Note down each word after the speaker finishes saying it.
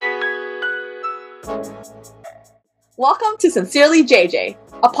Welcome to Sincerely JJ,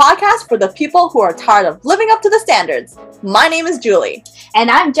 a podcast for the people who are tired of living up to the standards. My name is Julie.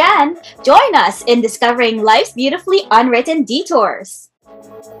 And I'm Jen. Join us in discovering life's beautifully unwritten detours.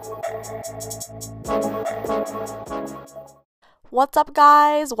 What's up,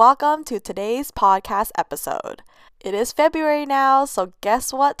 guys? Welcome to today's podcast episode. It is February now, so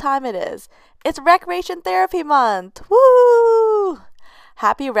guess what time it is? It's Recreation Therapy Month! Woo!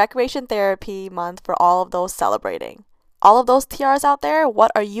 Happy Recreation Therapy Month for all of those celebrating. All of those TRs out there,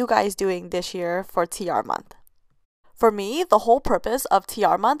 what are you guys doing this year for TR Month? For me, the whole purpose of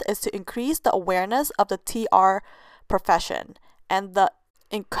TR Month is to increase the awareness of the TR profession and the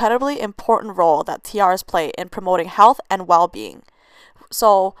incredibly important role that TRs play in promoting health and well-being.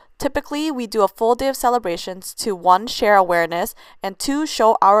 So typically, we do a full day of celebrations to 1, share awareness, and 2,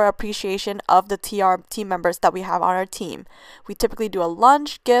 show our appreciation of the TR team members that we have on our team. We typically do a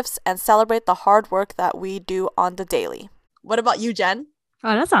lunch, gifts, and celebrate the hard work that we do on the daily. What about you, Jen?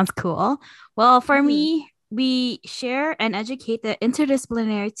 Oh, that sounds cool. Well, for me, we share and educate the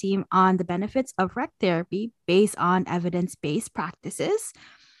interdisciplinary team on the benefits of rec therapy based on evidence-based practices.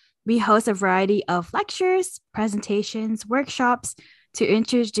 We host a variety of lectures, presentations, workshops to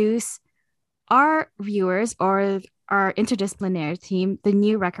introduce our viewers or our interdisciplinary team the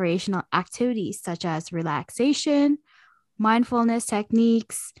new recreational activities such as relaxation, mindfulness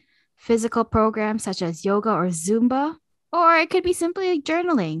techniques, physical programs such as yoga or Zumba, or it could be simply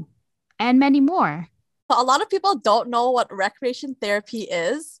journaling, and many more. A lot of people don't know what recreation therapy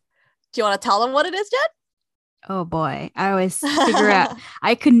is. Do you want to tell them what it is, Jen? Oh boy,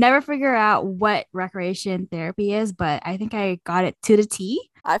 I could never figure out what recreation therapy is, but I think I got it to the T.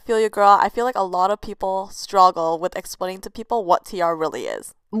 I feel you, girl. I feel like a lot of people struggle with explaining to people what TR really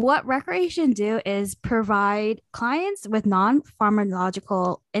is. What recreation do is provide clients with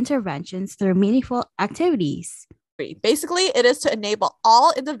non-pharmacological interventions through meaningful activities. Basically, it is to enable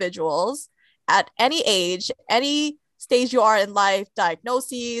all individuals at any age, any stage you are in life,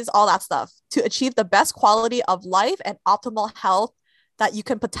 diagnoses, all that stuff, to achieve the best quality of life and optimal health that you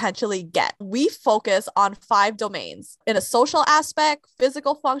can potentially get. We focus on 5 domains in a social aspect,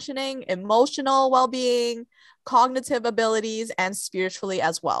 physical functioning, emotional well-being, cognitive abilities, and spiritually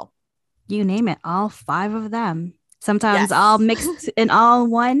as well. You name it, all 5 of them. Sometimes all mixed in all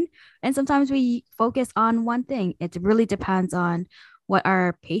one, and sometimes we focus on one thing. It really depends on what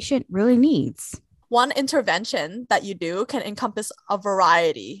our patient really needs. One intervention that you do can encompass a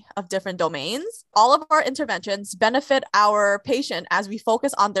variety of different domains. All of our interventions benefit our patient as we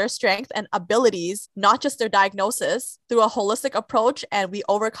focus on their strength and abilities, not just their diagnosis, through a holistic approach, and we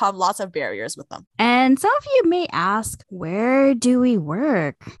overcome lots of barriers with them. And some of you may ask, where do we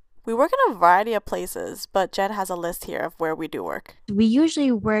work? We work in a variety of places, but Jen has a list here of where we do work. We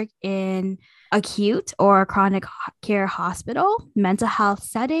usually work in acute or chronic care hospital, mental health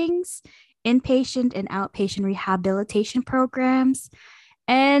settings, inpatient and outpatient rehabilitation programs,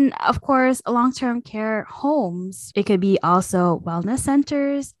 and of course, long-term care homes. It could be also wellness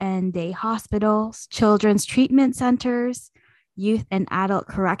centers and day hospitals, children's treatment centers, youth and adult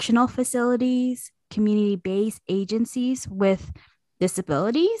correctional facilities, community-based agencies with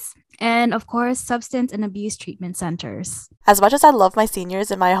disabilities, and of course, substance and abuse treatment centers. As much as I love my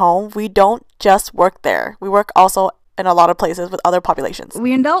seniors in my home, we don't just work there. We work also in a lot of places with other populations.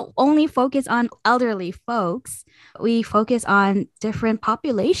 We don't only focus on elderly folks, we focus on different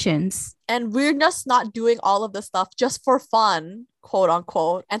populations. And we're just not doing all of this stuff just for fun, quote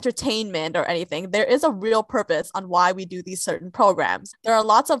unquote, entertainment or anything. There is a real purpose on why we do these certain programs. There are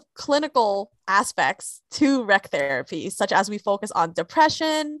lots of clinical aspects to rec therapy, such as we focus on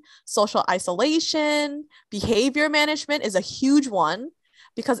depression, social isolation, behavior management is a huge one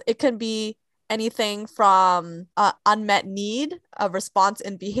because it can be anything from unmet need, a response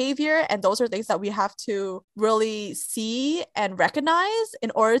in behavior. And those are things that we have to really see and recognize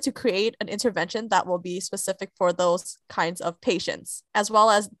in order to create an intervention that will be specific for those kinds of patients, as well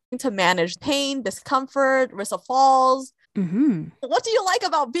as to manage pain, discomfort, risk of falls. What do you like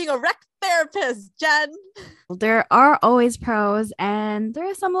about being a rec therapist, Jen? There are always pros and there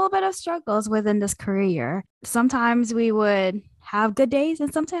are some little bit of struggles within this career. Sometimes we would have good days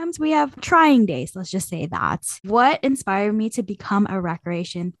and sometimes we have trying days. Let's just say that. What inspired me to become a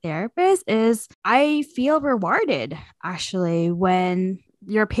recreation therapist is I feel rewarded actually when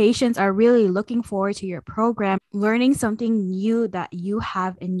your patients are really looking forward to your program, learning something new that you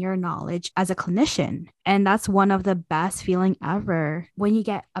have in your knowledge as a clinician. And that's one of the best feeling ever when you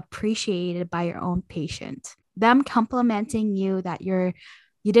get appreciated by your own patient. Them complimenting you that you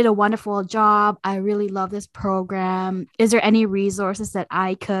did a wonderful job. I really love this program. Is there any resources that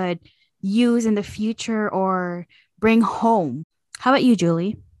I could use in the future or bring home? How about you,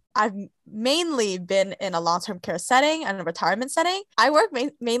 Julie? I've mainly been in a long-term care setting and a retirement setting. I work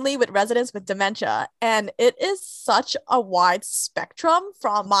mainly with residents with dementia, and it is such a wide spectrum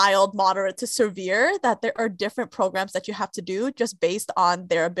from mild, moderate to severe that there are different programs that you have to do just based on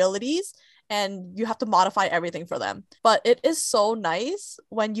their abilities, and you have to modify everything for them. But it is so nice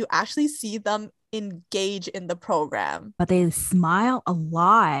when you actually see them engage in the program. But they smile a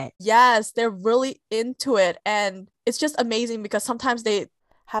lot. Yes, they're really into it, and it's just amazing because sometimes they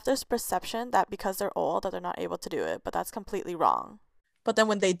have this perception that because they're old that they're not able to do it, but that's completely wrong. But then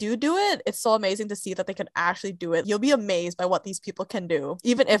when they do it, it's so amazing to see that they can actually do it. You'll be amazed by what these people can do,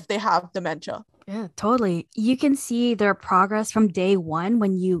 even if they have dementia. Yeah, totally. You can see their progress from day one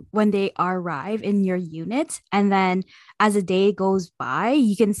when they arrive in your unit. And then as the day goes by,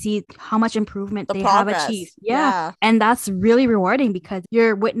 you can see how much improvement they have achieved. Yeah. And that's really rewarding because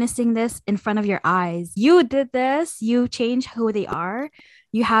you're witnessing this in front of your eyes. You did this, you changed who they are.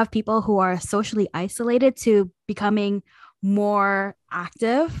 You have people who are socially isolated to becoming more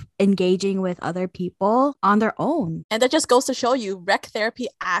active, engaging with other people on their own. And that just goes to show you rec therapy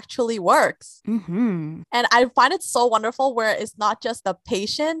actually works. Mm-hmm. And I find it so wonderful where it's not just the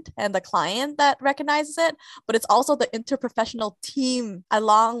patient and the client that recognizes it, but it's also the interprofessional team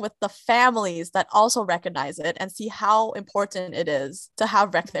along with the families that also recognize it and see how important it is to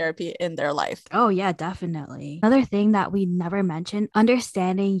have rec therapy in their life. Oh, yeah, definitely. Another thing that we never mentioned,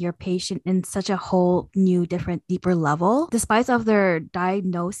 understanding your patient in such a whole new, different, deeper level. Despite of their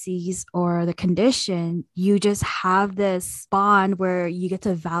diagnoses or the condition, you just have this bond where you get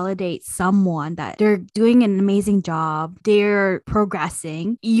to validate someone that they're doing an amazing job, they're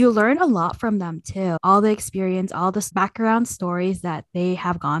progressing. You learn a lot from them too. All the experience, all the background stories that they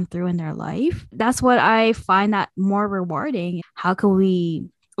have gone through in their life. That's what I find that more rewarding. How can we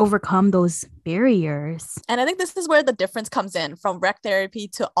overcome those barriers? And I think this is where the difference comes in from rec therapy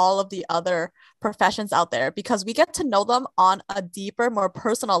to all of the other professions out there, because we get to know them on a deeper, more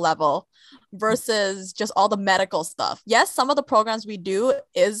personal level versus just all the medical stuff. Yes, some of the programs we do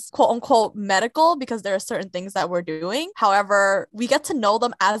is quote unquote medical because there are certain things that we're doing. However, we get to know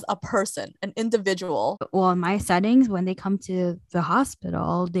them as a person, an individual. Well, in my settings, when they come to the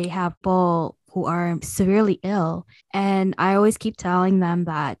hospital, they have people who are severely ill. And I always keep telling them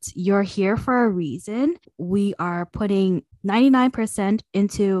that you're here for a reason. We are putting 99%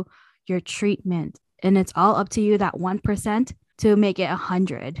 into your treatment. And it's all up to you, that 1%, to make it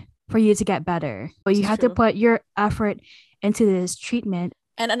 100 for you to get better. But you have to put your effort into this treatment.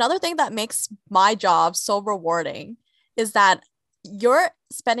 And another thing that makes my job so rewarding is that you're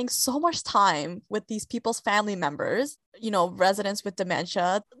spending so much time with these people's family members, residents with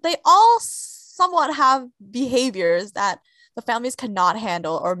dementia. They all somewhat have behaviors that the families cannot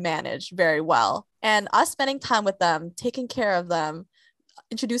handle or manage very well. And us spending time with them, taking care of them,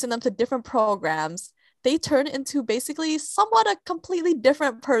 introducing them to different programs, they turn into basically somewhat a completely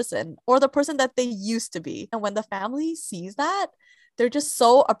different person, or the person that they used to be. And when the family sees that, they're just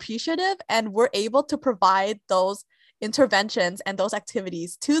so appreciative, and we're able to provide those interventions and those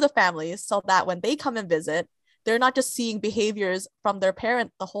activities to the families so that when they come and visit, they're not just seeing behaviors from their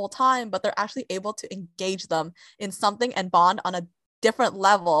parent the whole time, but they're actually able to engage them in something and bond on a different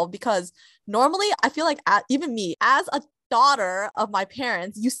level. Because normally I feel like even me as a daughter of my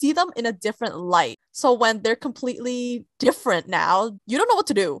parents, you see them in a different light. So when they're completely different now, you don't know what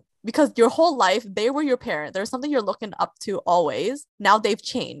to do because your whole life, they were your parent. There's something you're looking up to always. Now they've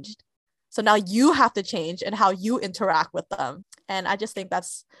changed. So now you have to change in how you interact with them. And I just think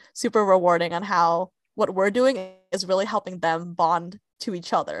that's super rewarding on how what we're doing is really helping them bond to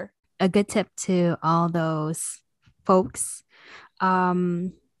each other. A good tip to all those folks,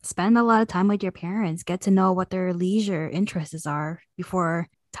 spend a lot of time with your parents, get to know what their leisure interests are before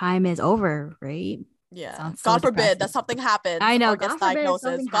time is over, right? Yeah. God forbid that something happens. I know. Or gets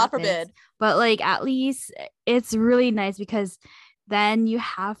diagnosis. God forbid. But at least it's really nice because then you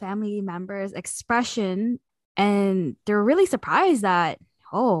have family members' expression and they're really surprised that,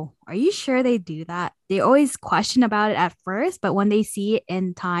 oh, are you sure they do that? They always question about it at first, but when they see it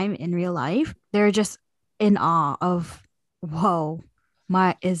in time in real life, they're just in awe of, whoa,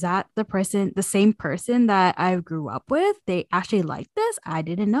 is that the same person that I grew up with? They actually like this? I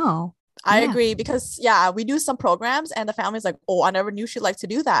didn't know. I agree because, we do some programs and the family's like, oh, I never knew she liked to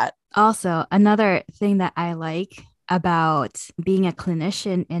do that. Also, another thing that I like about being a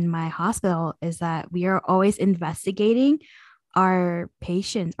clinician in my hospital is that we are always investigating our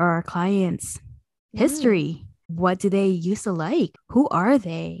patients or our clients' history. what do they used to like? Who are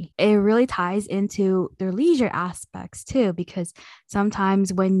they? It really ties into their leisure aspects too, because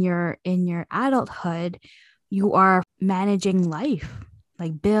sometimes when you're in your adulthood, you are managing life,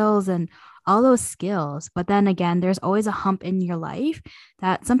 like bills and all those skills. But then again, there's always a hump in your life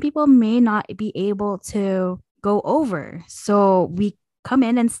that some people may not be able to go over. So we come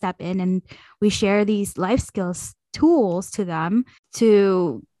in and step in and we share these life skills tools to them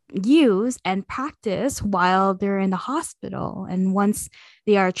to use and practice while they're in the hospital. And once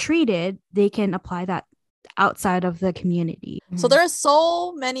they are treated, they can apply that outside of the community. So there are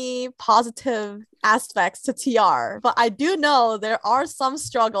so many positive aspects to TR, but I do know there are some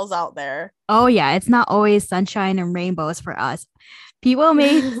struggles out there. Oh yeah, it's not always sunshine and rainbows for us. People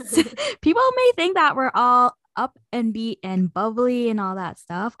may think that we're all up and beat and bubbly and all that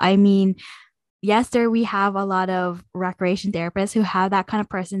stuff. I mean, yes, we have a lot of recreation therapists who have that kind of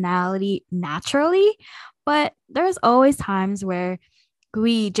personality naturally, but there's always times where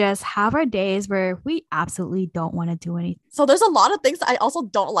we just have our days where we absolutely don't want to do anything. So there's a lot of things that I also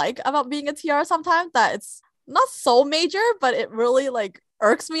don't like about being a TR sometimes, that it's not so major, but it really like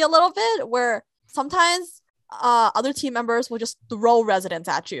irks me a little bit, where sometimes other team members will just throw residents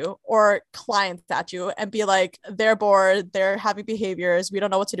at you or clients at you and be like, they're bored, they're having behaviors, we don't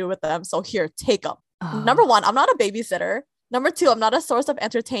know what to do with them, so here, take them. Number one, I'm not a babysitter. Number two, I'm not a source of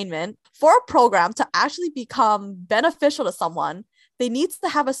entertainment. For a program to actually become beneficial to someone, they need to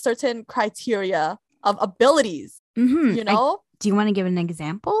have a certain criteria of abilities, you know? Do you want to give an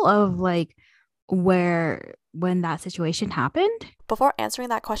example of like when that situation happened? Before answering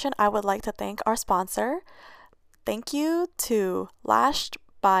that question, I would like to thank our sponsor. Thank you to Lashed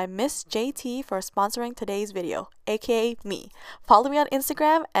by Miss JT for sponsoring today's video, aka me. Follow me on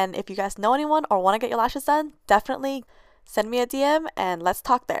Instagram, and if you guys know anyone or want to get your lashes done, definitely send me a DM and let's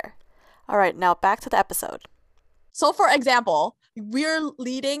talk there. All right, now back to the episode. So for example, we're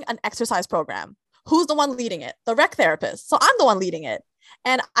leading an exercise program. Who's the one leading it? The rec therapist. So I'm the one leading it.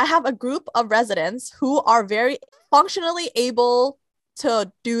 And I have a group of residents who are very functionally able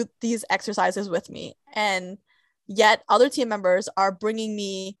to do these exercises with me. And yet other team members are bringing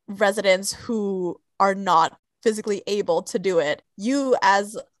me residents who are not physically able to do it. You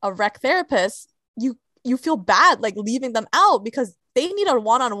as a rec therapist, you feel bad like leaving them out because they need a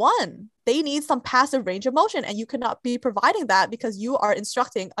one-on-one. They need some passive range of motion, and you cannot be providing that because you are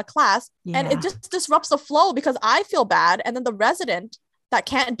instructing a class. And it just disrupts the flow because I feel bad. And then the resident that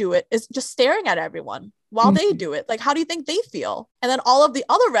can't do it is just staring at everyone while they do it. Like, how do you think they feel? And then all of the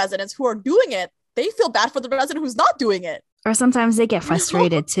other residents who are doing it, they feel bad for the resident who's not doing it. Or sometimes they get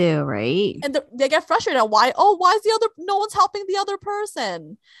frustrated too, right? And they get frustrated. Why is no one's helping the other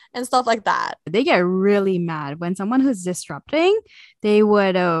person and stuff like that. They get really mad when someone who's disrupting, they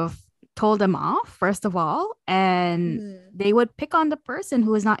would have told them off, first of all, and they would pick on the person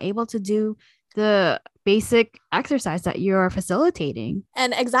who is not able to do the basic exercise that you're facilitating.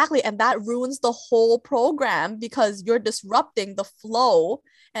 And exactly. And that ruins the whole program because you're disrupting the flow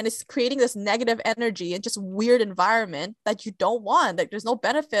and it's creating this negative energy and just weird environment that you don't want. Like, there's no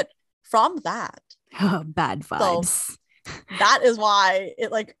benefit from that. Bad vibes. So that is why it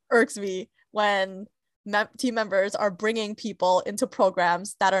like irks me when team members are bringing people into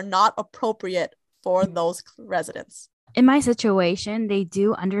programs that are not appropriate for those residents. In my situation, they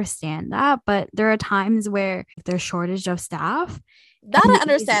do understand that, but there are times where there's shortage of staff. That I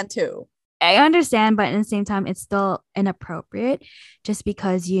understand too. I understand, but at the same time, it's still inappropriate just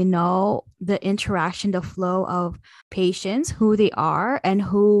because, you know, the interaction, the flow of patients, who they are and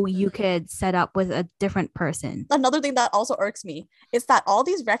who you could set up with a different person. Another thing that also irks me is that all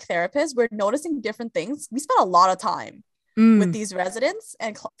these rec therapists, we're noticing different things. We spend a lot of time with these residents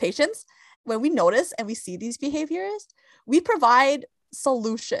and patients. When we notice and we see these behaviors, we provide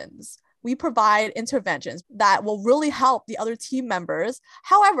solutions. We provide interventions that will really help the other team members.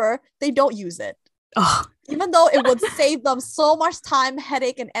 However, they don't use it. Even though it would save them so much time,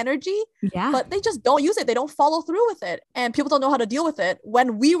 headache, and energy, but they just don't use it. They don't follow through with it. And people don't know how to deal with it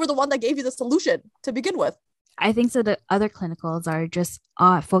when we were the one that gave you the solution to begin with. I think so. The other clinicals are just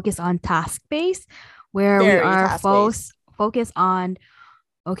focused on task-based, where we are focused on,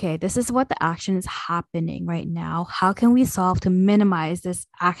 okay, this is what the action is happening right now. How can we solve to minimize this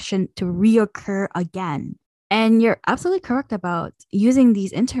action to reoccur again? And you're absolutely correct about using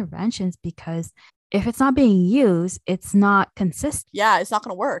these interventions because if it's not being used, it's not consistent. Yeah, it's not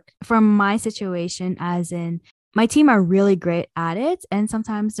going to work. From my situation, as in my team are really great at it. And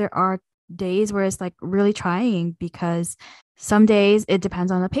sometimes there are days where it's like really trying because Some days it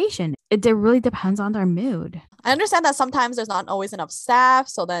depends on the patient. Really depends on their mood. I understand that sometimes there's not always enough staff.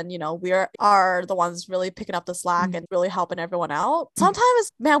 So then, we are the ones really picking up the slack and really helping everyone out.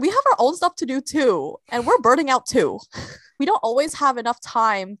 Sometimes, man, we have our own stuff to do too. And we're burning out too. We don't always have enough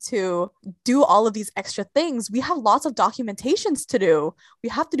time to do all of these extra things. We have lots of documentations to do. We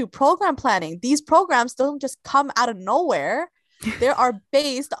have to do program planning. These programs don't just come out of nowhere. They are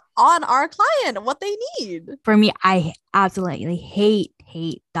based on our client, what they need. For me, I absolutely hate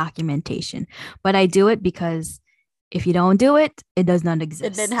documentation, but I do it because if you don't do it, it does not exist.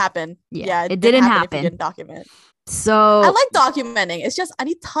 It didn't happen. Yeah, it didn't happen if you didn't document. So I like documenting. It's just I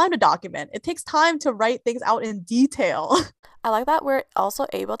need time to document. It takes time to write things out in detail. I like that we're also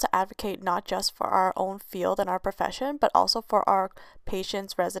able to advocate not just for our own field and our profession, but also for our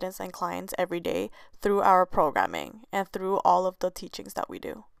patients, residents, and clients every day through our programming and through all of the teachings that we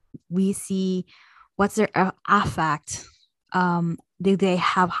do. We see what's their affect. Do they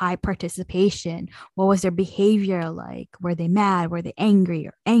have high participation? What was their behavior like? Were they mad? Were they angry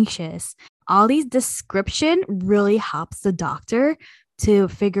or anxious? All these description really helps the doctor to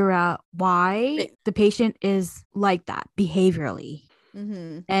figure out why the patient is like that behaviorally.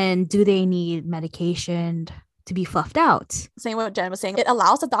 And do they need medication to be fluffed out? Saying what Jen was saying, it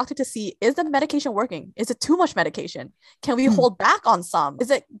allows the doctor to see, is the medication working? Is it too much medication? Can we hold back on some? Is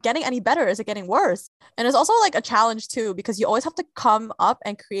it getting any better? Is it getting worse? And it's also like a challenge too, because you always have to come up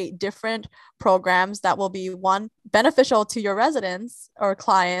and create different programs that will be beneficial to your residents or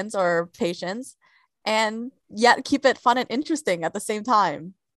clients or patients, and yet keep it fun and interesting at the same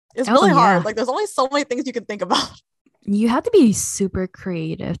time. It's really hard. Like there's only so many things you can think about. You have to be super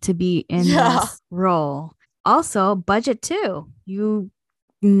creative to be in this role. Also, budget too. That's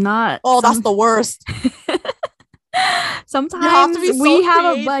the worst. Sometimes we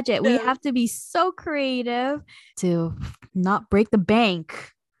have a budget. We have to be so creative to not break the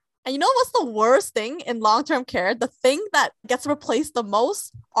bank. And you know what's the worst thing in long-term care? The thing that gets replaced the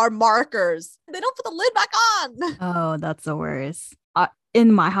most are markers. They don't put the lid back on. Oh, that's the worst.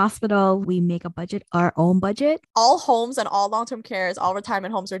 In my hospital, we make a budget, our own budget. All homes and all long-term cares, all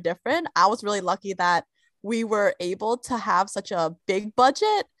retirement homes are different. I was really lucky that we were able to have such a big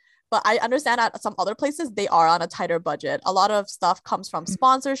budget, but I understand at some other places, they are on a tighter budget. A lot of stuff comes from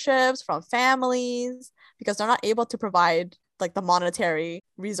sponsorships, from families, because they're not able to provide like the monetary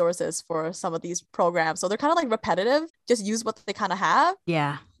resources for some of these programs. So they're kind of like repetitive, just use what they kind of have.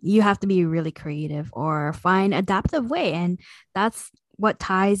 Yeah, you have to be really creative or find adaptive way. And that's what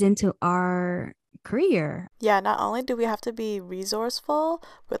ties into our career. Yeah, not only do we have to be resourceful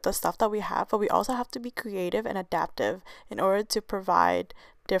with the stuff that we have, but we also have to be creative and adaptive in order to provide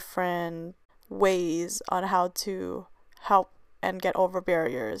different ways on how to help and get over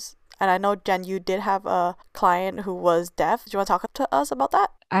barriers. And I know, Jen, you did have a client who was deaf. Do you want to talk to us about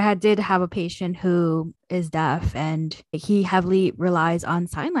that? I did have a patient who is deaf, and he heavily relies on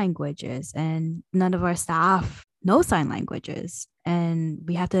sign languages, and none of our staff know sign languages. And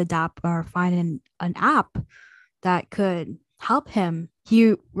we have to adapt or find an app that could help him.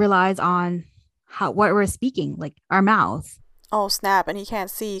 He relies on what we're speaking, like our mouth. Oh, snap. And he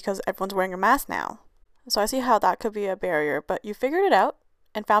can't see because everyone's wearing a mask now. So I see how that could be a barrier, but you figured it out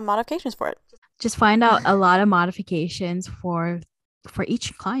and found modifications for it. Just find out a lot of modifications for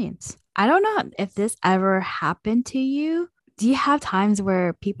each client. I don't know if this ever happened to you. Do you have times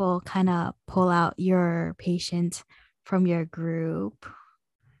where people kind of pull out your patient from your group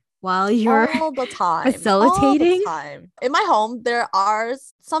while you're all the time facilitating? All the time. In my home, there are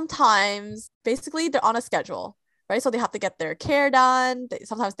sometimes basically they're on a schedule, right? So they have to get their care done.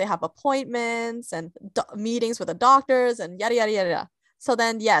 Sometimes they have appointments and meetings with the doctors and yada, yada, yada. So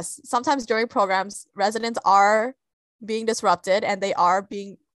then, yes, sometimes during programs, residents are being disrupted and they are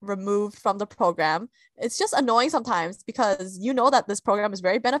being removed from the program. It's just annoying sometimes because you know that this program is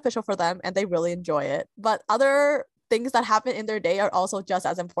very beneficial for them and they really enjoy it. But other things that happen in their day are also just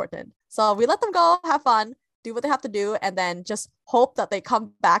as important. So we let them go, have fun, do what they have to do, and then just hope that they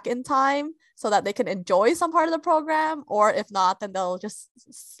come back in time so that they can enjoy some part of the program. Or if not, then they'll just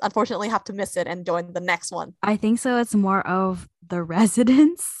unfortunately have to miss it and join the next one. I think so. It's more of the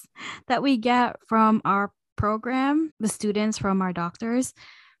residents that we get from our program, the students from our doctors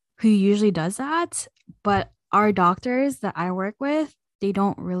who usually does that. But our doctors that I work with, they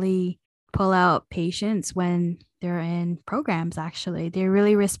don't really pull out patients when they're in programs. Actually, they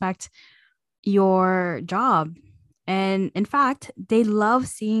really respect your job. And in fact, they love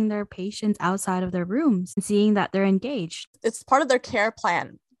seeing their patients outside of their rooms and seeing that they're engaged. It's part of their care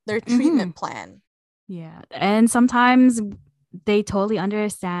plan, their treatment plan. Yeah. And sometimes they totally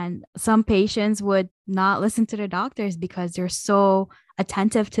understand. Some patients would not listen to their doctors because they're so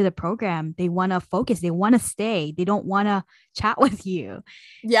attentive to the program. They want to focus, they want to stay, they don't want to chat with you.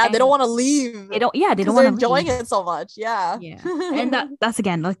 Yeah, they don't And want to leave they don't, yeah, they because don't they're want to enjoying leave. it so much. Yeah. Yeah. And that's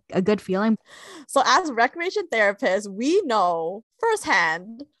again like a good feeling. So as recreation therapists, we know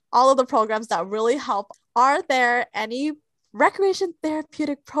firsthand all of the programs that really help. Are there any recreation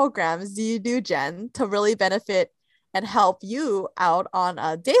therapeutic programs do you do, Jen, to really benefit and help you out on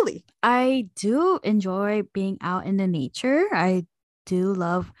a daily? I do enjoy being out in the nature. I do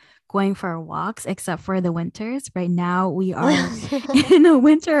love going for walks, except for the winters. Right now, we are in a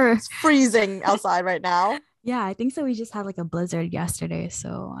winter. It's freezing outside right now. Yeah, I think so. We just had like a blizzard yesterday.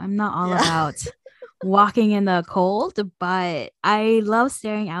 So I'm not all Yeah. about walking in the cold, but I love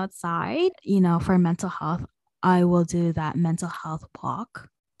staring outside. For mental health, I will do that mental health walk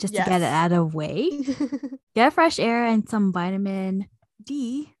just to get it Yes. out of way. Get fresh air and some vitamin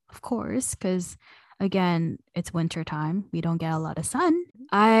D, of course, because again, it's winter time. We don't get a lot of sun.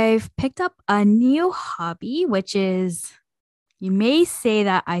 I've picked up a new hobby, which is, you may say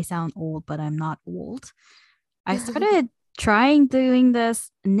that I sound old, but I'm not old. I started trying doing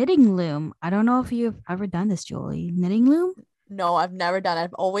this knitting loom. I don't know if you've ever done this, Julie. Knitting loom? No, I've never done it.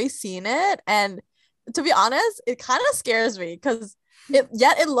 I've always seen it. And to be honest, it kind of scares me because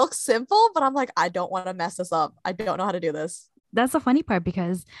it looks simple, but I'm like, I don't want to mess this up. I don't know how to do this. That's the funny part,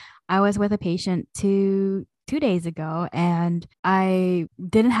 because I was with a patient two days ago and I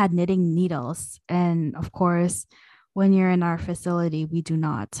didn't have knitting needles. And of course, when you're in our facility, we're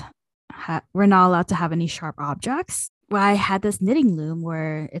not allowed to have any sharp objects. Well, I had this knitting loom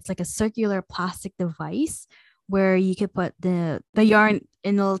where it's like a circular plastic device where you could put the yarn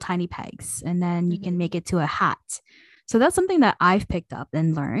in little tiny pegs, and then you can make it to a hat. So that's something that I've picked up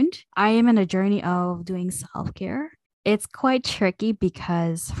and learned. I am in a journey of doing self-care. It's quite tricky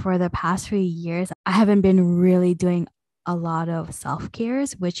because for the past few years, I haven't been really doing a lot of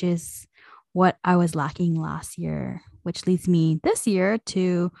self-cares, which is what I was lacking last year, which leads me this year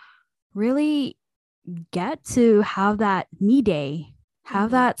to really get to have that me day,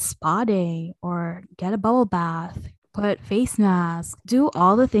 have that spa day, or get a bubble bath, put face masks, do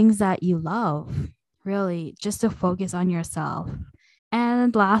all the things that you love, really, just to focus on yourself.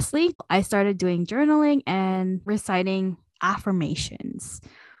 And lastly, I started doing journaling and reciting affirmations,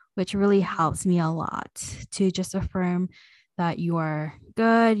 which really helps me a lot to just affirm that you are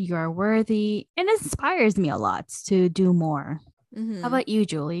good, you are worthy, and it inspires me a lot to do more. How about you,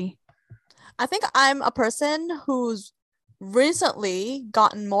 Julie? I think I'm a person who's recently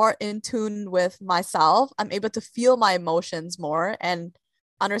gotten more in tune with myself. I'm able to feel my emotions more and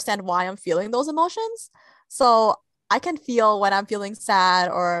understand why I'm feeling those emotions. So I can feel when I'm feeling sad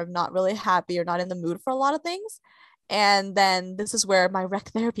or not really happy or not in the mood for a lot of things. And then this is where my rec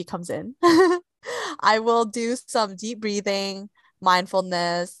therapy comes in. I will do some deep breathing,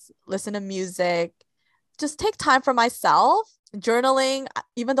 mindfulness, listen to music, just take time for myself. Journaling,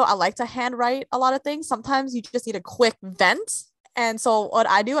 even though I like to handwrite a lot of things, sometimes you just need a quick vent. And so what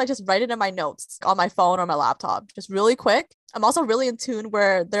I do, I just write it in my notes on my phone or my laptop, just really quick. I'm also really in tune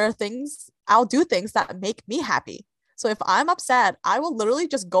where there are things, I'll do things that make me happy. So if I'm upset, I will literally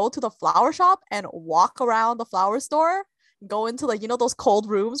just go to the flower shop and walk around the flower store, go into like, those cold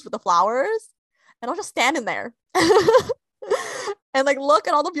rooms with the flowers, and I'll just stand in there and like look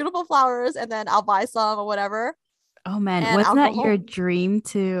at all the beautiful flowers, and then I'll buy some or whatever. Oh man, And wasn't I'll that go your home. dream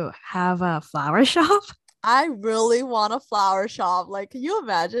to have a flower shop? I really want a flower shop. Like, can you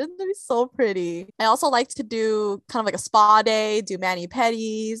imagine? That'd be so pretty. I also like to do kind of like a spa day, do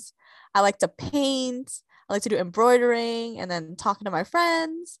mani-pedis. I like to paint. I like to do embroidering and then talking to my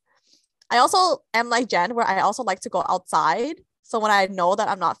friends. I also am like Jen, where I also like to go outside. So when I know that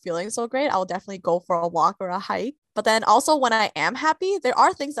I'm not feeling so great, I will definitely go for a walk or a hike. But then also when I am happy, there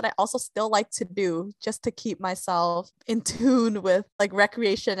are things that I also still like to do just to keep myself in tune with like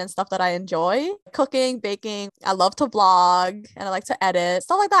recreation and stuff that I enjoy. Cooking, baking. I love to blog and I like to edit,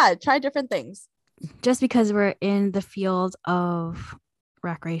 stuff like that. Try different things. Just because we're in the field of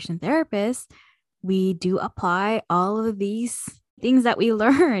recreation therapists, we do apply all of these things that we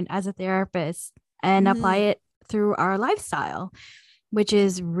learn as a therapist and apply it through our lifestyle, which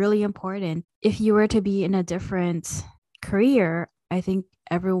is really important. If you were to be in a different career, I think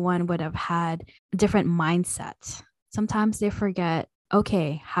everyone would have had a different mindset. Sometimes they forget,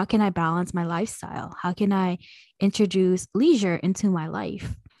 okay, how can I balance my lifestyle? How can I introduce leisure into my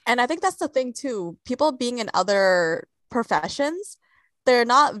life? And I think that's the thing too. People being in other professions, they're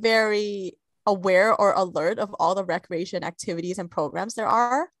not very aware or alert of all the recreation activities and programs there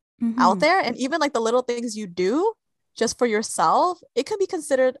are out there. And even like the little things you do, just for yourself, it can be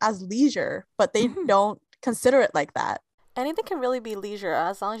considered as leisure, but they don't consider it like that. Anything can really be leisure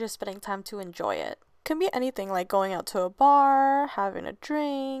as long as you're spending time to enjoy it. Can be anything like going out to a bar, having a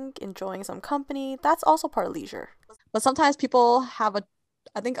drink, enjoying some company. That's also part of leisure. But sometimes people have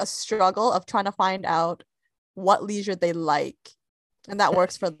a struggle of trying to find out what leisure they like, and that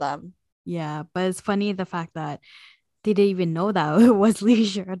works for them. Yeah, but it's funny the fact that they didn't even know that it was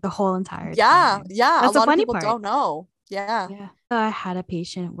leisure the whole entire Yeah, time. yeah. That's A the lot of funny people part. don't know. Yeah. Yeah. I had a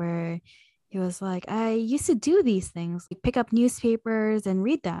patient where he was like, I used to do these things, like pick up newspapers and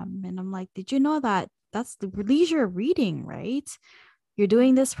read them. And I'm like, did you know that that's the leisure reading, right? You're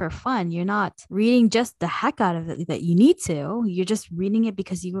doing this for fun. You're not reading just the heck out of it that you need to. You're just reading it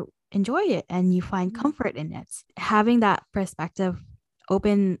because you enjoy it and you find comfort in it. Having that perspective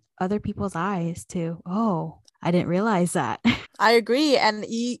open other people's eyes to, oh, I didn't realize that. I agree. And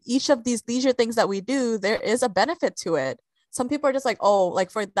each of these leisure things that we do, there is a benefit to it. Some people are just like, oh,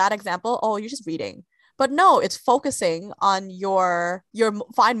 like for that example, oh, you're just reading. But no, it's focusing on your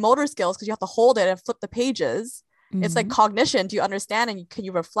fine motor skills because you have to hold it and flip the pages. It's like cognition. Do you understand and can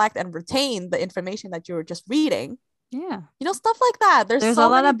you reflect and retain the information that you were just reading? Yeah. You know, stuff like that. There's a so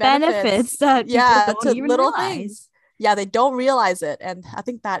lot many of benefits that people don't to even little realize. things. Yeah, they don't realize it. And I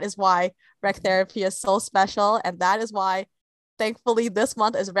think that is why rec therapy is so special. And that is why, thankfully, this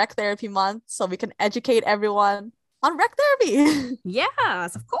month is rec therapy month. So we can educate everyone on rec therapy.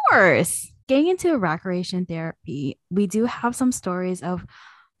 Yes, of course. Getting into recreation therapy, we do have some stories of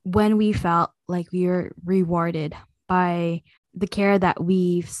when we felt like we were rewarded by the care that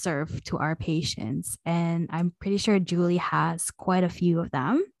we've served to our patients. And I'm pretty sure Julie has quite a few of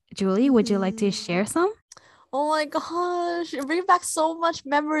them. Julie, would you like to share some? Oh my gosh, it brings back so much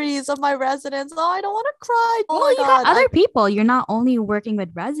memories of my residents. Oh, I don't want to cry. Oh Well, my you got God. other people. You're not only working with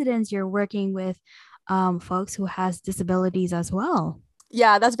residents, you're working with folks who has disabilities as well.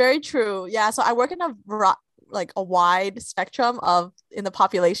 Yeah, that's very true. Yeah, so I work in a wide spectrum of in the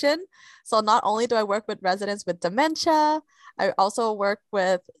population. So not only do I work with residents with dementia, I also work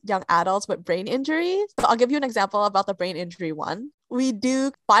with young adults with brain injury. So I'll give you an example about the brain injury one. We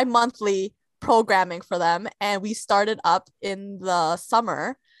do bi-monthly programming for them, and we started up in the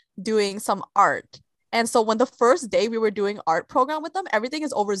summer doing some art. And so when the first day we were doing art program with them, everything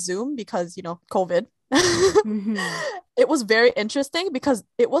is over Zoom because, COVID. It was very interesting because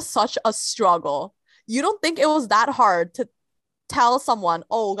it was such a struggle. You don't think it was that hard to tell someone,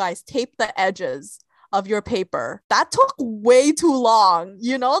 oh, guys, tape the edges of your paper. That took way too long,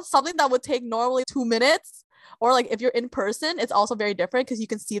 something that would take normally 2 minutes. Or like if you're in person, it's also very different because you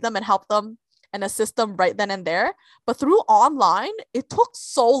can see them and help them and assist them right then and there. But through online, it took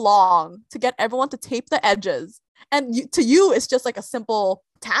so long to get everyone to tape the edges. And to you, it's just like a simple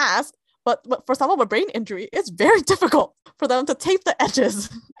task. But for someone with brain injury, it's very difficult for them to tape the edges.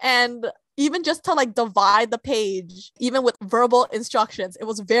 And even just to like divide the page, even with verbal instructions, it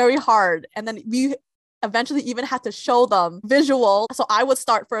was very hard. And then we eventually even had to show them visual. So I would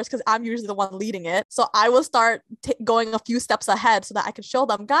start first because I'm usually the one leading it. So I will start going a few steps ahead so that I can show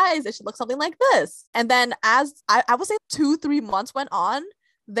them, guys, it should look something like this. And then as I would say 2-3 months went on,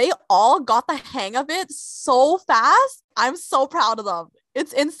 they all got the hang of it so fast. I'm so proud of them.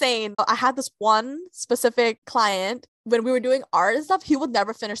 It's insane. I had this one specific client when we were doing art and stuff, he would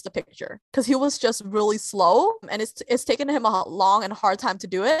never finish the picture because he was just really slow, and it's taken him a long and hard time to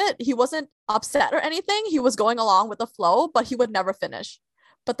do it. He wasn't upset or anything. He was going along with the flow, but he would never finish.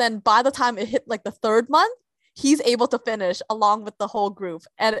 But then by the time it hit like the 3rd month, he's able to finish along with the whole group.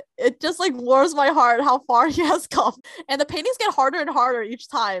 And it just like warms my heart how far he has come. And the paintings get harder and harder each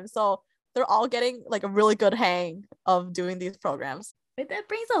time. So they're all getting like a really good hang of doing these programs. But that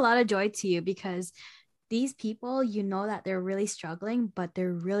brings a lot of joy to you because these people, that they're really struggling, but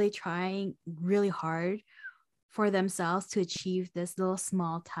they're really trying really hard for themselves to achieve this little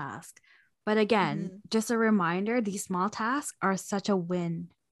small task. But again, just a reminder, these small tasks are such a win.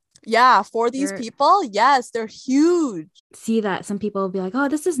 Yeah, for these people, yes, they're huge. See that some people will be like, oh,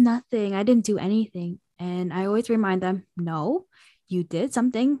 this is nothing. I didn't do anything. And I always remind them, no, you did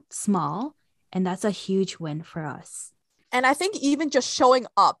something small, and that's a huge win for us. And I think even just showing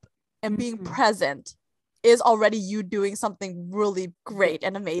up and being present is already you doing something really great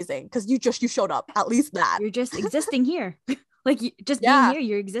and amazing because you showed up. At least that. You're just existing here. Like just being here,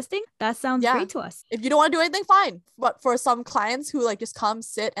 you're existing. That sounds great to us. If you don't want to do anything, fine. But for some clients who like just come,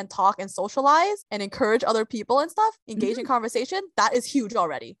 sit and talk and socialize and encourage other people and stuff, engage in conversation, that is huge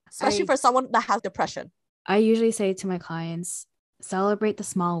already, especially for someone that has depression. I usually say to my clients, celebrate the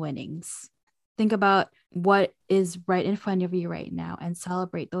small winnings. Think about what is right in front of you right now and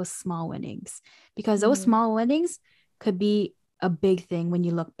celebrate those small winnings, because those small winnings could be a big thing when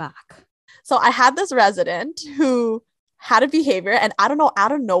you look back. So I had this resident who had a behavior, and I don't know,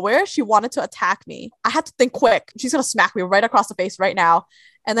 out of nowhere, she wanted to attack me. I had to think quick. She's going to smack me right across the face right now.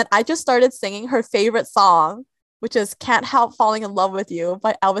 And then I just started singing her favorite song, which is Can't Help Falling in Love with You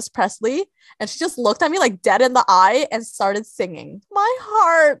by Elvis Presley. And she just looked at me like dead in the eye and started singing. My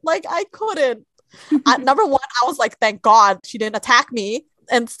heart, like I couldn't. Number one, I was like, thank God she didn't attack me.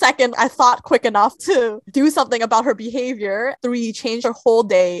 And second, I thought quick enough to do something about her behavior. 3, change her whole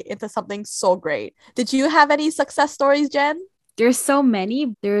day into something so great. Did you have any success stories, Jen? There's so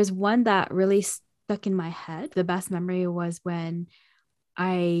many. There's one that really stuck in my head. The best memory was when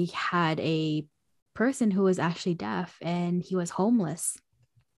I had a person who was actually deaf and he was homeless.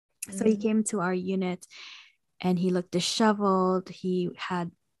 So he came to our unit and he looked disheveled. He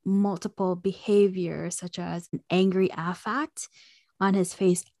had multiple behaviors such as an angry affect on his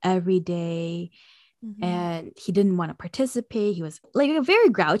face every day. And he didn't want to participate. He was like a very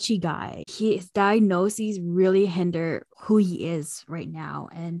grouchy guy. His diagnoses really hinder who he is right now.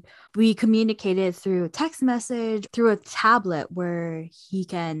 And we communicated through text message, through a tablet where he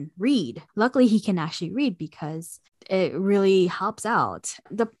can read. Luckily, he can actually read because it really helps out.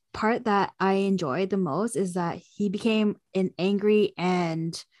 The part that I enjoyed the most is that he became an angry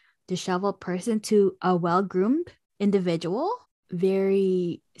and disheveled person to a well-groomed individual,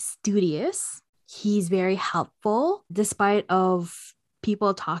 very studious. He's very helpful. Despite of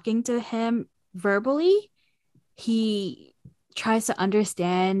people talking to him verbally, he tries to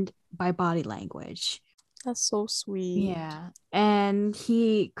understand by body language. That's so sweet. Yeah. And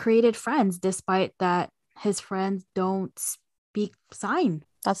he created friends despite that his friends don't speak sign.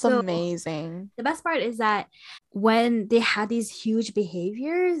 That's amazing. The best part is that when they had these huge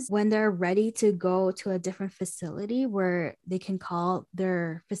behaviors, when they're ready to go to a different facility where they can call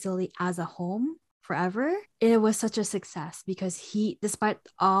their facility as a home forever, it was such a success because he, despite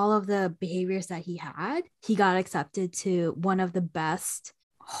all of the behaviors that he had, he got accepted to one of the best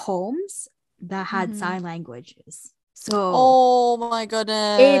homes that had sign languages. So oh my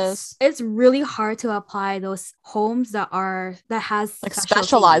goodness, it's really hard to apply those homes that has like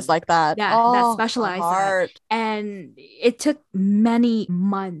specialized like that. Yeah, that specialized that. And it took many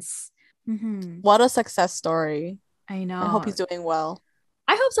months. What a success story. I know. I hope he's doing well.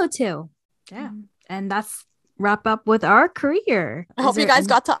 I hope so too. Yeah. And that's wrap up with our career. I hope you guys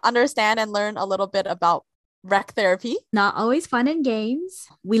got to understand and learn a little bit about rec therapy. Not always fun and games.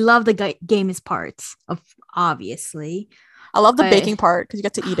 We love the games parts of obviously. I love the baking part because you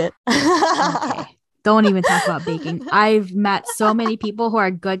get to eat it. Okay. Don't even talk about baking. I've met so many people who are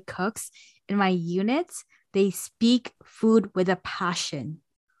good cooks in my units. They speak food with a passion.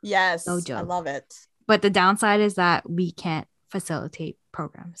 Yes. No joke. I love it. But the downside is that we can't facilitate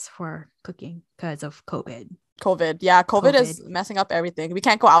programs for cooking because of COVID. Yeah, COVID is messing up everything. We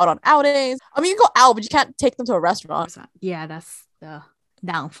can't go out on outings. I mean, you can go out, but you can't take them to a restaurant. Yeah, that's the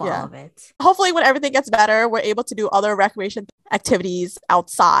downfall of it. Hopefully, when everything gets better, we're able to do other recreation activities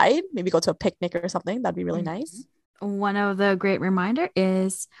outside. Maybe go to a picnic or something. That'd be really nice. One of the great reminder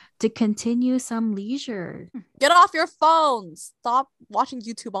is to continue some leisure. Get off your phones. Stop watching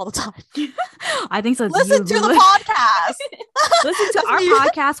YouTube all the time. I think so. Listen to the podcast. Listen to our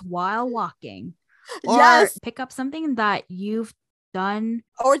podcast while walking. Or pick up something that you've done.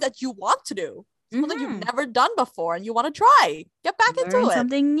 Or that you want to do. Something you've never done before and you want to try. Get back into it.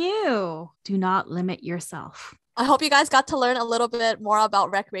 Something new. Do not limit yourself. I hope you guys got to learn a little bit more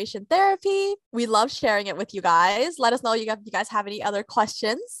about recreation therapy. We love sharing it with you guys. Let us know if you guys have any other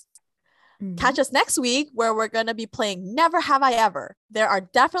questions. Catch us next week where we're going to be playing Never Have I Ever. There are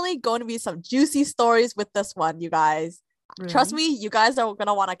definitely going to be some juicy stories with this one, you guys. Really? Trust me, you guys are going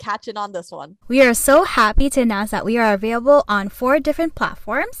to want to catch in on this one. We are so happy to announce that we are available on 4 different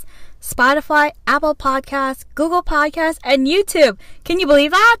platforms: Spotify, Apple Podcasts, Google Podcasts, and YouTube. Can you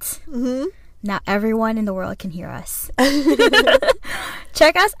believe that? Now everyone in the world can hear us.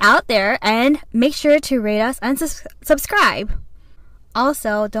 Check us out there and make sure to rate us and subscribe.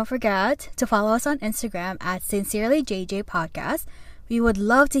 Also, don't forget to follow us on Instagram at SincerelyJJ Podcast. We would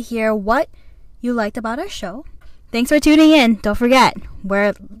love to hear what you liked about our show. Thanks for tuning in. Don't forget,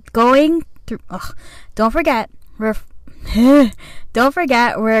 we're going through. Don't forget, we're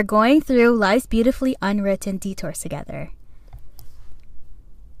going through life's beautifully unwritten detours together.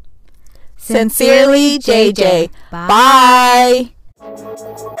 Sincerely, JJ. Bye.